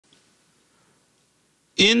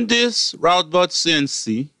In this RoutBot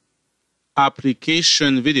CNC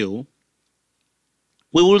application video,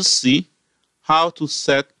 we will see how to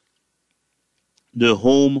set the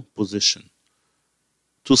home position.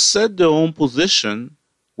 To set the home position,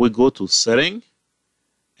 we go to Setting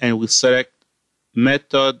and we select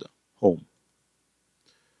Method Home.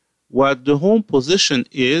 What the home position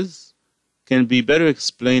is can be better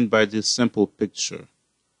explained by this simple picture.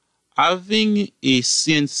 Having a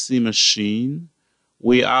CNC machine,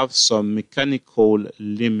 we have some mechanical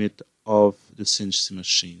limit of the CNC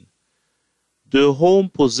machine. The home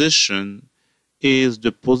position is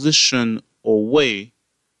the position away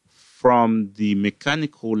from the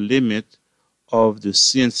mechanical limit of the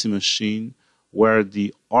CNC machine where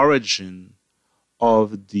the origin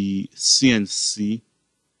of the CNC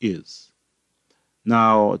is.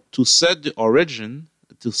 Now, to set the origin,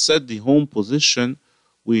 to set the home position,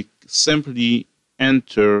 we simply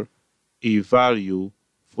enter a value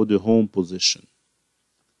for the home position.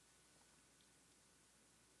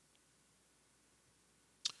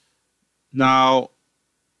 Now,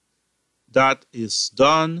 that is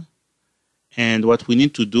done, and what we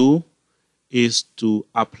need to do is to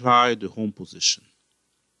apply the home position.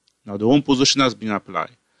 Now, the home position has been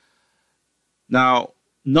applied. Now,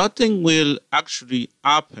 nothing will actually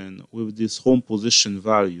happen with this home position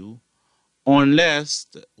value unless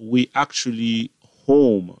we actually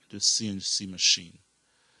home the CNC machine,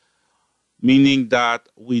 meaning that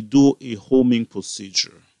we do a homing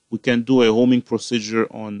procedure. We can do a homing procedure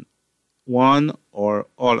on one or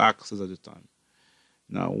all axes at a time.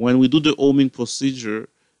 Now, when we do the homing procedure,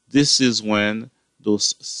 this is when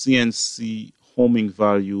those CNC homing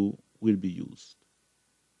value will be used.